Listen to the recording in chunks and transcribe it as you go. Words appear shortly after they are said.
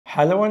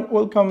Hello and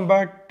welcome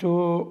back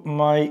to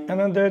my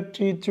another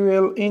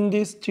tutorial. In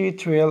this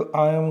tutorial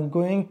I am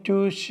going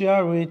to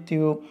share with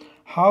you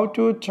how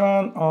to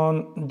turn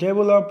on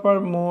developer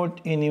mode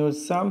in your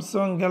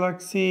Samsung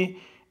Galaxy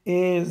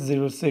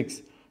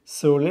A06.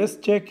 So let's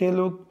take a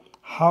look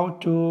how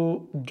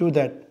to do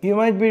that. You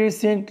might be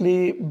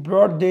recently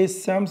bought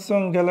this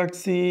Samsung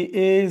Galaxy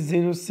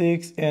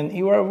A06 and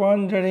you are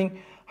wondering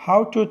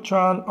how to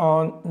turn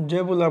on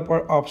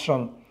developer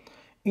option.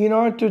 In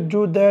order to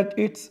do that,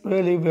 it's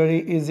really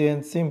very easy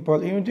and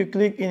simple. You need to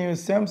click in your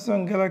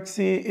Samsung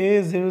Galaxy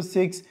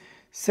A06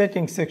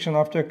 settings section.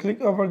 After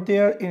click over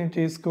there, you need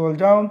to scroll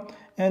down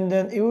and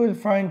then you will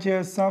find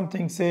here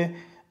something say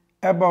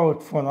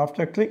about phone.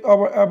 After click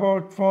over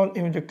about phone,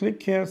 you need to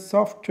click here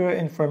software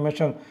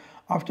information.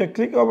 After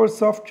click over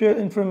software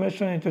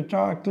information, you need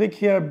to click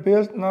here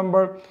build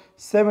number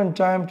 7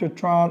 times to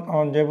turn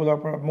on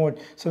developer mode.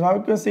 So now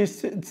you can see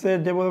it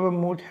says developer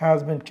mode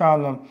has been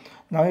turned on.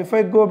 Now if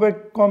I go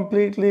back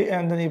completely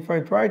and then if I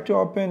try to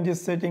open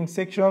this settings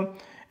section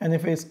and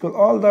if I scroll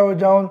all the way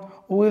down,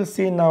 we will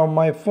see now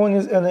my phone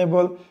is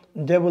enabled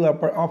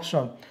developer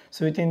option.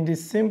 So within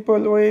this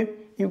simple way,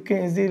 you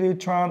can easily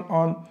turn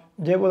on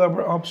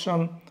developer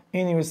option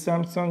in your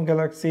Samsung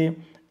Galaxy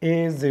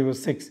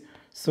A06.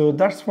 So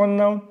that's one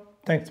now.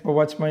 Thanks for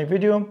watching my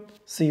video.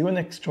 See you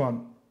next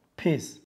one. Peace.